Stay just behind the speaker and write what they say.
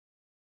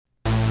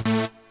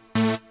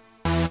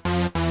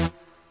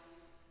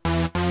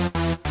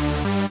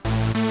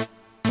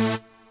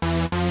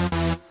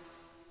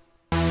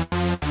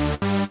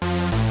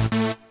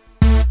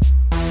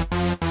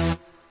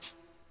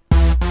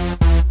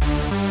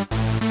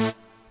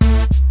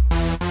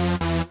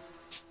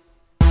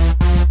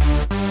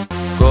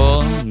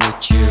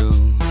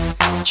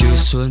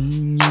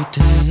xuân như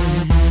thế,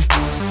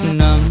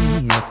 nắng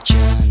ngập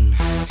tràn,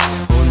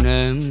 hồn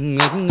em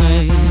ngất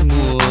ngây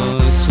mùa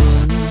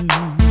xuân.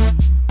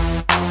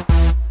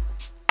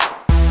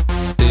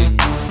 Tình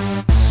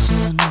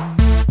xuân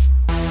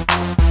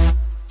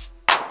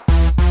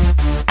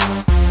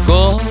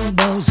có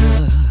bao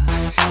giờ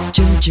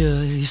chân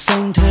trời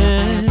xanh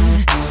thế,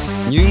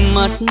 nhưng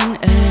mắt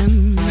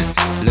em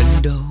lần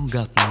đầu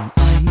gặp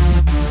anh.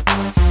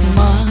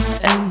 Má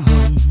em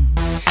hồng,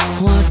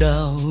 hoa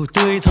đào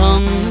tươi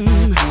thắm,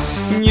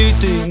 như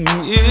tình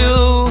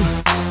yêu,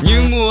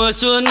 như mùa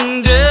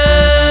xuân đến.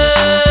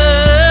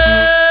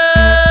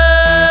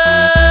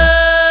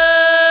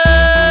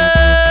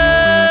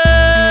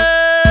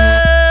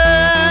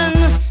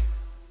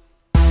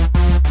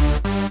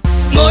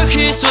 Mỗi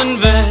khi xuân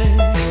về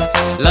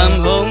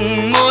làm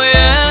hồng môi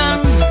em,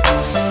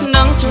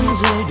 nắng xuân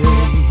rơi đầy,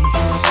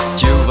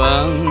 chiều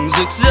vàng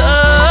rực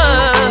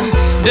rỡ.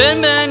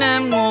 Đến bên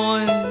em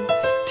ngồi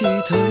thì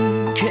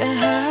thầm khẽ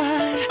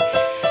hát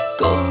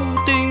câu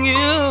tình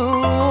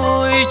yêu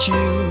ôi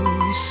chiều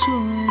xuân.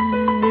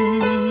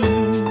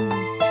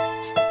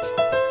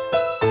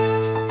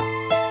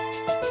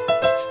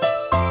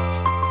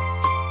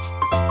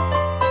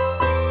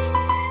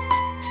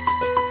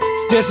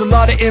 There's a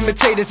lot of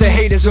imitators and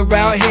haters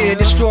around here,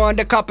 destroying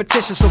the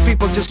competition so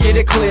people just get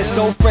it clear.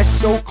 So fresh,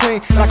 so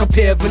clean, like a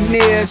pair of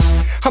veneers.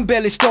 I'm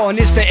barely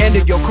starting, it's the end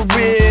of your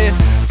career.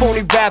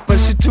 Phony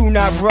rappers who do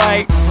not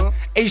write,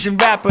 Asian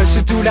rappers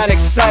who do not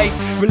excite,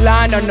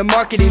 relying on the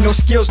marketing, no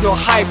skills, no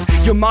hype.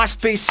 Your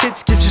MySpace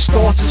hits gives you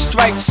stars and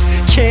stripes.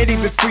 Can't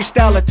even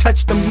freestyle or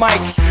touch the mic.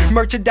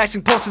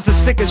 Merchandising posters and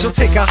stickers, you'll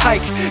take a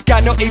hike.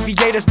 Got no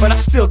aviators, but I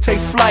still take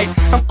flight.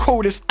 I'm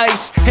cold as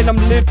ice, and I'm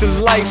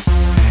living life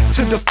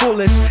to the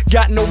fullest.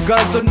 Got no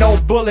guns or no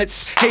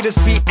bullets. Haters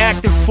be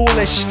acting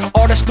foolish.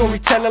 All the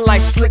storytelling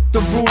like Slick the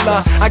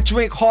Ruler. I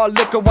drink hard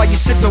liquor while you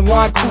sipping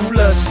wine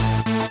coolers.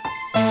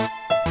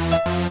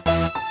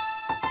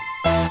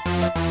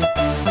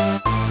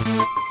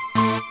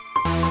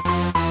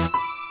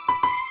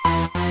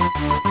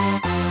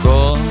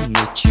 Có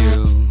một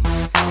chiều,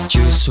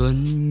 chiều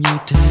xuân như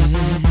thế,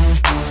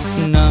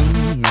 nắng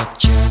ngập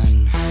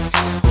tràn,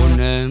 hồn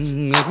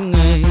em ngất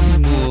ngây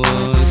mùa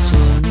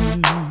xuân.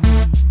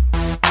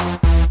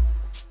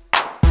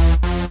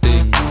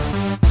 Tình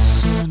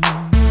xuân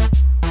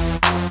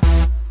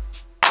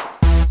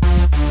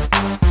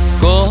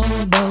có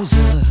bao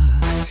giờ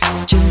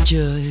chân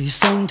trời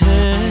xanh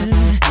thế,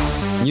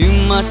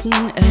 nhưng mắt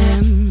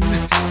em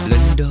lần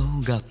đầu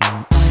gặp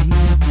anh.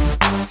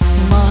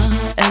 Má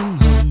em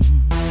hồng,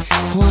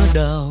 hoa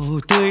đào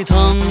tươi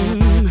thắm,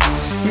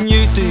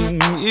 như tình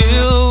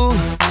yêu,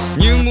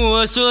 như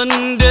mùa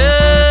xuân đến.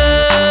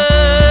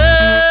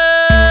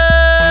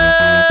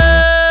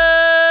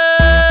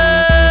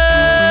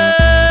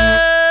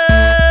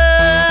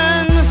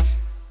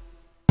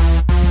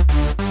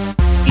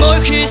 Mỗi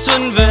khi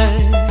xuân về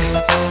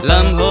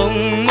làm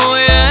hồng môi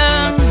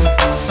em,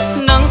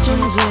 nắng xuân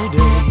rơi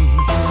đầy,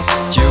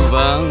 chiều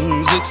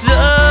vàng rực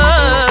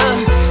rỡ.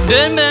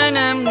 Đến bên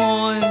em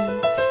ngồi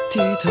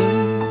thì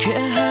thầm khẽ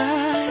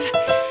hát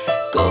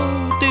câu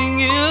tình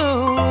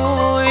yêu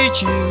ôi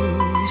chiều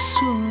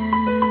xuân.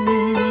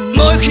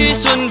 Mỗi khi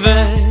xuân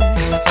về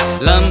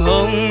làm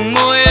hồng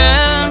môi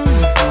em,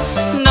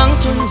 nắng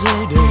xuân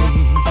rơi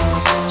đầy,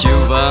 chiều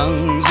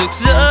vàng rực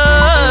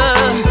rỡ.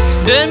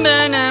 Đến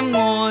bên em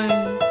ngồi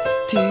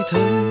thì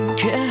thầm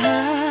khẽ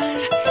hát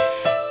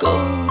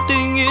câu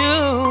tình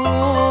yêu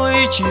ôi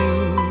chiều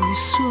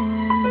xuân.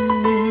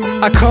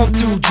 I come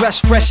through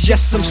dressed fresh,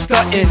 yes I'm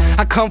stuntin'.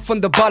 I come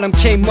from the bottom,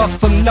 came up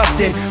from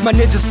nothing. My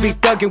niggas be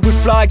thuggin', we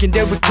flying,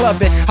 then we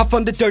clubbin'. I'm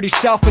from the dirty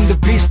south and the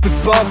beast be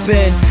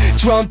bumpin'.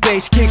 Drum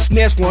bass, kick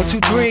snares, 1, 2,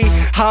 3.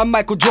 I'm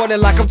Michael Jordan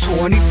like I'm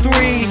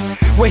 23.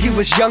 When he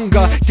was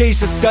younger,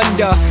 days of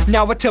thunder.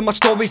 Now I tell my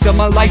stories of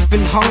my life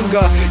and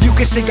hunger. You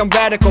can say I'm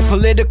radical,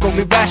 political,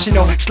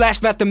 irrational,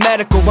 /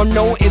 mathematical, I'm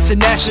no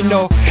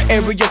international.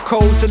 Area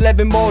codes,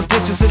 11 more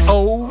digits and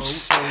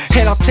O's,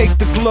 and I'll take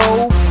the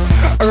globe.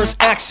 Earth's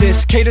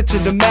axis, cater to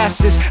the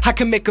masses. I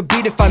can make a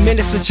beat in 5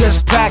 minutes of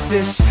just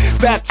practice.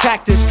 Rap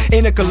tactics,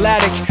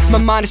 intergalactic. My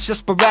mind is just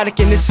sporadic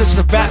and it's such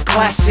a rap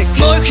classic.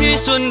 Mỗi khi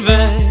xuân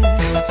về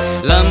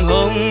làm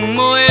hồng